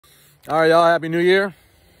All right, y'all. Happy New Year.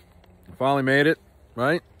 Finally made it,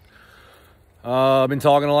 right? I've been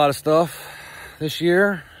talking a lot of stuff this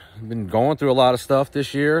year. I've been going through a lot of stuff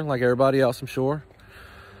this year, like everybody else, I'm sure.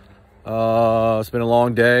 It's been a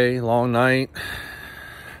long day, long night,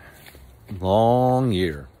 long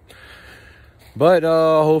year. But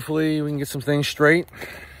hopefully we can get some things straight.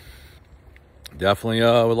 Definitely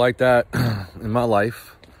would like that in my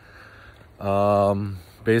life.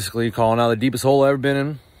 Basically calling out the deepest hole I've ever been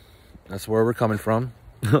in. That's where we're coming from.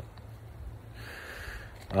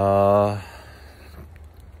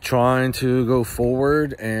 Trying to go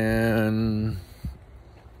forward and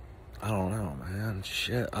I don't know, man.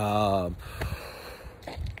 Shit. I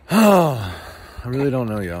really don't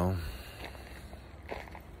know, y'all.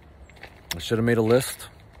 I should have made a list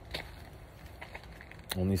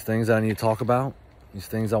on these things that I need to talk about, these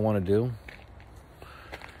things I want to do.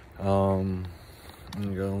 I'm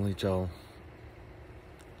gonna go and lead y'all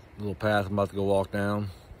a little path I'm about to go walk down.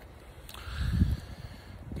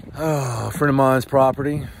 A friend of mine's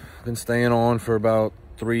property. Been staying on for about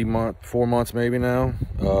 4 months maybe now.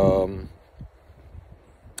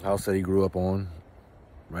 House that he grew up on,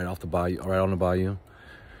 right off the bayou, right on the bayou.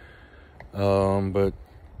 But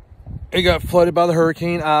it got flooded by the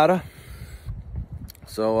Hurricane Ida.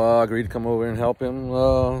 So I agreed to come over and help him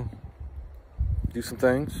do some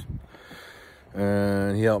things.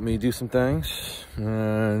 And he helped me do some things.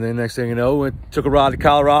 And then next thing you know, we took a ride to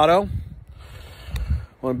Colorado.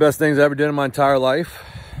 One of the best things I ever did in my entire life.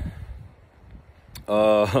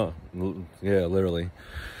 Yeah, literally.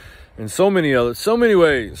 In so many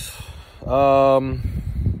ways.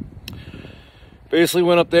 Basically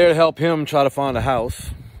went up there to help him try to find a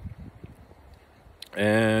house.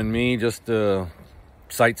 And me just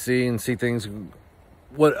sightsee and see things,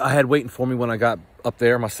 what I had waiting for me when I got up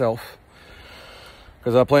there myself.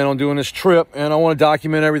 Because I plan on doing this trip and I want to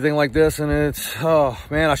document everything like this. And it's, oh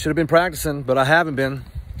man, I should have been practicing, but I haven't been.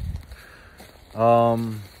 So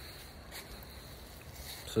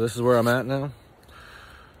this is where I'm at now.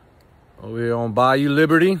 Over here on Bayou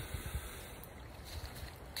Liberty.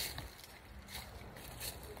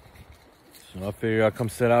 So I figure I'll come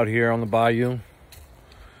sit out here on the bayou.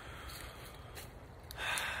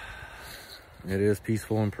 It is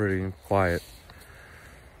peaceful and pretty and quiet.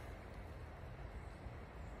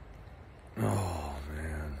 Oh,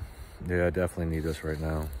 man. Yeah, I definitely need this right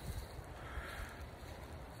now.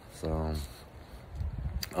 So,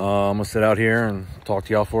 I'm going to sit out here and talk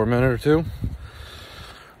to y'all for a minute or two.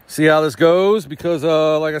 See how this goes, because,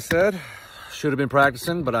 like I said, should have been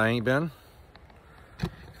practicing, but I ain't been.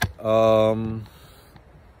 Got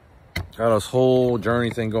this whole journey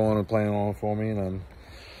thing going and playing on for me, and I'm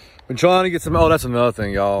been trying to get some. Oh, that's another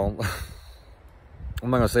thing, y'all. I'm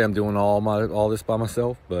not gonna say I'm doing all this by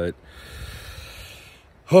myself, but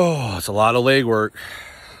oh, it's a lot of leg work.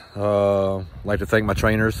 I'd like to thank my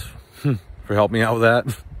trainers for helping me out with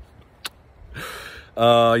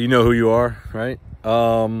that. You know who you are, right?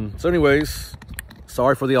 So anyways,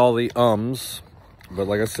 sorry for all the ums, but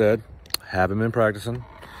like I said, haven't been practicing.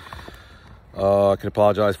 I can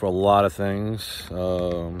apologize for a lot of things.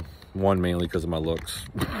 One mainly because of my looks.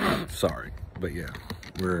 Sorry, but yeah,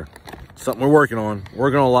 we're working on.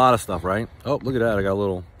 Working on a lot of stuff, right? Oh, look at that! I got a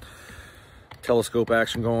little telescope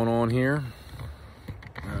action going on here.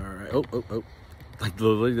 All right. Oh. Like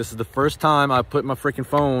literally, this is the first time I put my freaking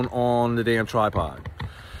phone on the damn tripod.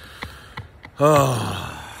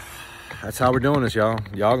 Oh, that's how we're doing this, y'all.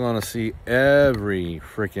 Y'all gonna see every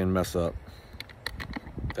freaking mess up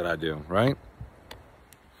that I do, right?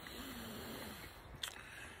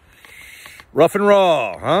 Rough and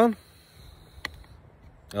raw, huh?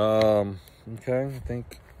 Okay, I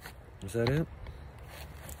think, is that it?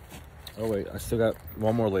 Oh wait, I still got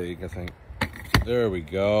one more leg, I think. There we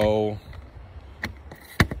go.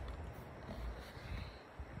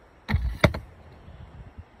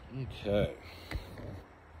 Okay.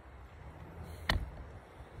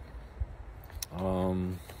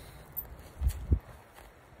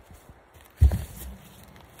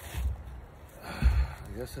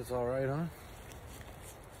 I guess that's all right, huh?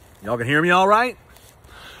 Y'all can hear me all right?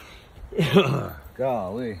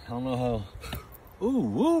 Golly, I don't know how.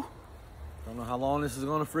 Ooh. Don't know how long this is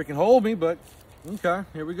gonna freaking hold me, but okay,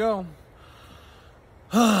 here we go.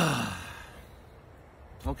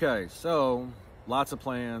 Okay, so lots of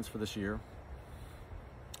plans for this year.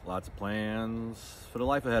 Lots of plans for the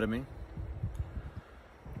life ahead of me.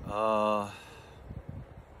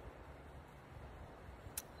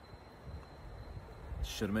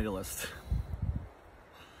 Should have made a list.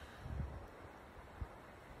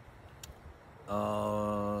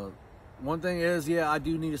 One thing is, yeah, I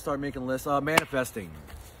do need to start making lists. Manifesting.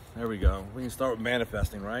 there we go. We can start with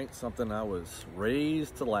manifesting, right? Something I was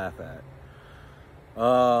raised to laugh at.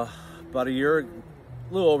 About a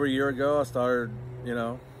little over a year ago, I started,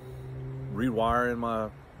 rewiring my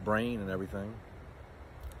brain and everything.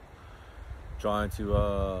 Trying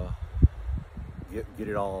to get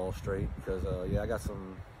it all straight because, I got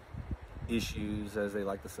some issues, as they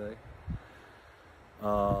like to say.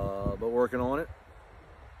 But working on it.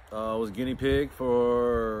 I was a guinea pig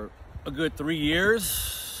for a good 3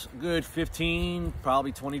 years, a good 15,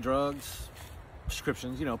 probably 20 drugs,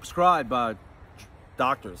 prescriptions, prescribed by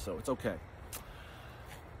doctors, so it's okay.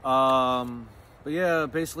 But yeah,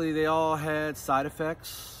 basically they all had side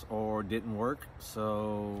effects or didn't work,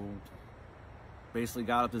 so basically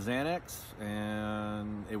got up to Xanax,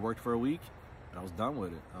 and it worked for a week, and I was done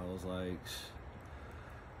with it. I was like,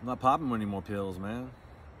 I'm not popping any more pills, man.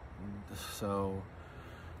 So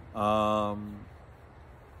that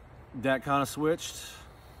kind of switched.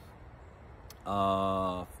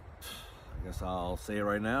 I guess I'll say it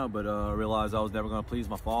right now, but I realized I was never going to please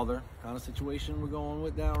my father, kind of situation we're going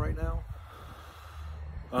with now, right now.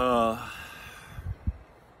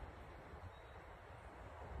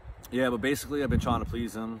 Yeah, but basically I've been trying to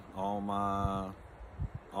please him all my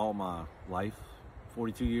life,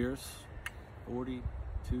 42 years,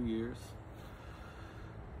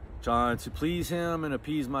 trying to please him and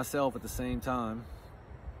appease myself at the same time.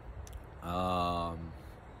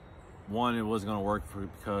 One, it wasn't going to work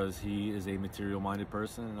because he is a material-minded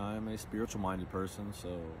person and I am a spiritual-minded person, so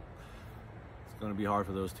it's going to be hard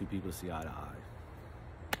for those two people to see eye to eye.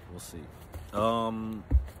 We'll see.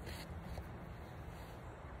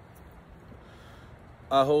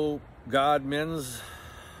 I hope God mends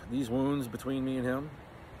these wounds between me and him.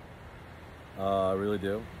 I really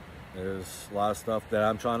do. There's a lot of stuff that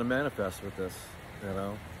I'm trying to manifest with this,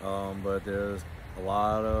 but there's a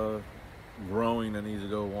lot of growing that needs to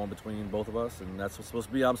go on between both of us, and that's what's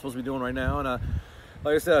I'm supposed to be doing right now. And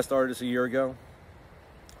like I said, I started this a year ago.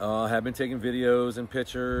 I have been taking videos and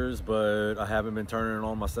pictures, but I haven't been turning it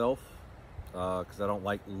on myself because I don't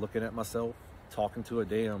like looking at myself, talking to a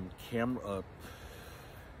damn camera,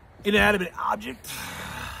 inanimate object.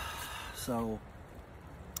 So,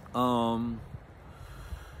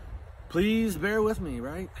 please bear with me,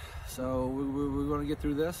 right? So we're going to get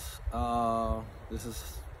through this.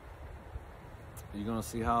 You're going to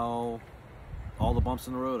see how all the bumps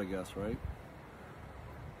in the road, I guess, right?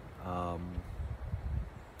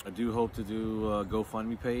 I do hope to do a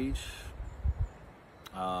GoFundMe page.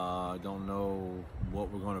 I don't know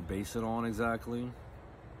what we're going to base it on exactly.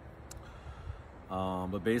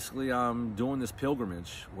 But basically I'm doing this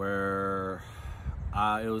pilgrimage where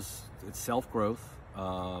it's self-growth,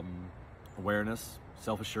 awareness,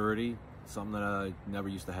 self-assurity, something that I never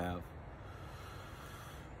used to have.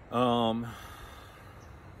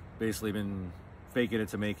 Basically been faking it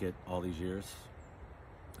to make it all these years.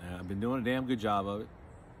 And I've been doing a damn good job of it.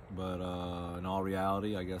 But in all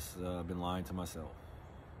reality, I guess I've been lying to myself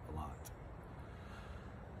a lot.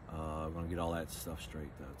 I'm going to get all that stuff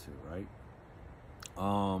straight, though, too, right?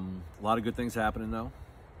 A lot of good things happening, though.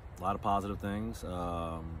 A lot of positive things.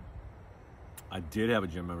 I did have a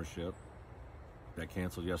gym membership that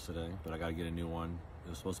canceled yesterday, but I got to get a new one. It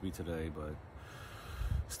was supposed to be today, but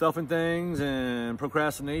stuff and things and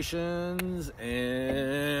procrastinations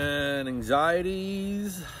and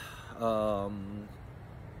anxieties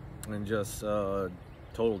and just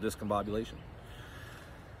total discombobulation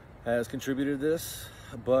has contributed to this,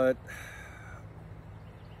 but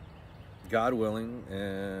God willing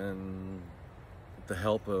and the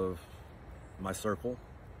help of my circle,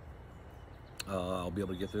 I'll be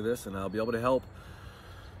able to get through this, and I'll be able to help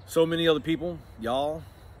so many other people, y'all.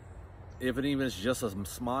 If it even is just a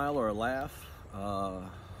smile or a laugh,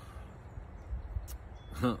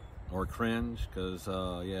 or cringe, because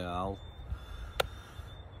there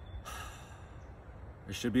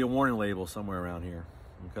should be a warning label somewhere around here.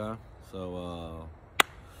 Okay, so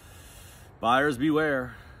buyers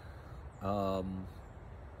beware. I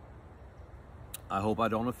hope I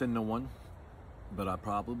don't offend no one, but I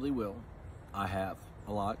probably will. I have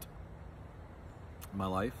a lot in my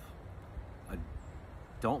life. I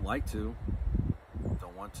don't like to,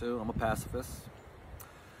 don't want to. I'm a pacifist.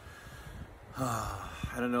 I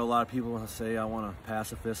don't know, a lot of people want to say I want to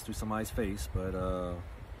pacifist through somebody's face, but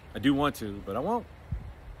I do want to, but I won't.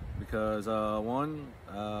 Because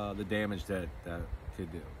the damage that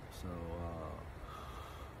could do. So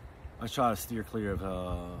I try to steer clear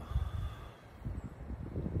of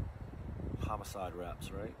homicide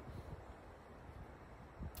raps, right?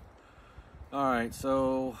 All right,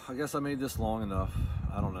 so I guess I made this long enough.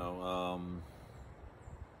 I don't know.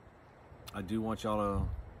 I do want y'all to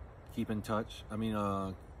keep in touch. I mean,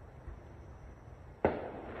 yeah,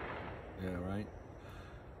 right.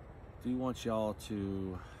 Do want y'all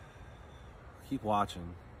to keep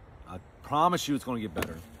watching. I promise you it's going to get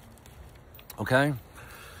better. Okay?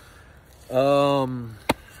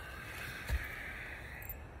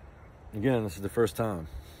 Again, this is the first time.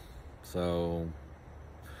 So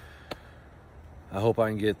I hope I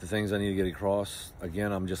can get the things I need to get across.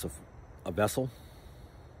 Again, I'm just a vessel.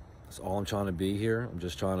 That's all I'm trying to be here. I'm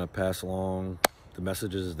just trying to pass along the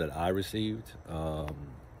messages that I received and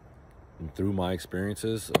through my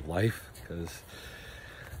experiences of life, because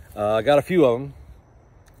I got a few of them.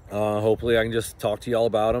 Hopefully I can just talk to y'all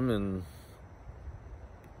about them and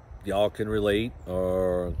y'all can relate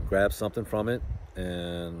or grab something from it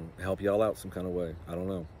and help y'all out some kind of way. I don't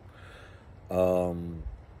know.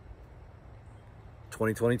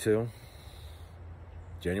 2022,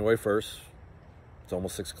 January 1st. It's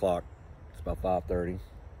almost 6 o'clock. It's about 5:30.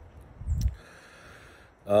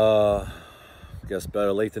 Guess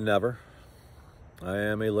better late than never. I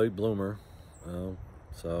am a late bloomer.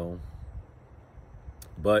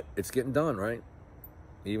 But it's getting done, right?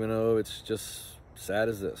 Even though it's just sad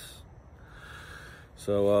as this.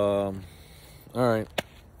 So, all right.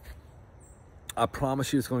 I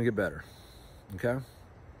promise you it's going to get better. Okay?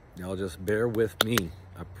 Y'all just bear with me.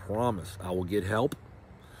 I promise. I will get help.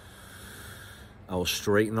 I will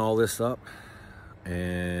straighten all this up.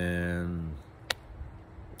 And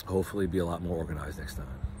hopefully be a lot more organized next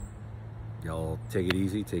time. Y'all take it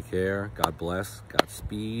easy. Take care. God bless.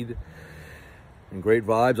 Godspeed. And great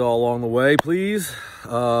vibes all along the way, please.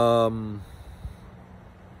 God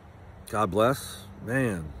bless.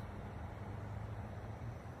 Man.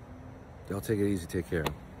 Y'all take it easy. Take care.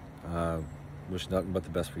 Wish nothing but the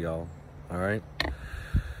best for y'all. All right?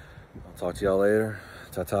 I'll talk to y'all later.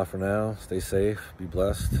 Ta-ta for now. Stay safe. Be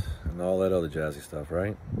blessed. And all that other jazzy stuff,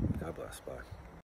 right? God bless. Bye.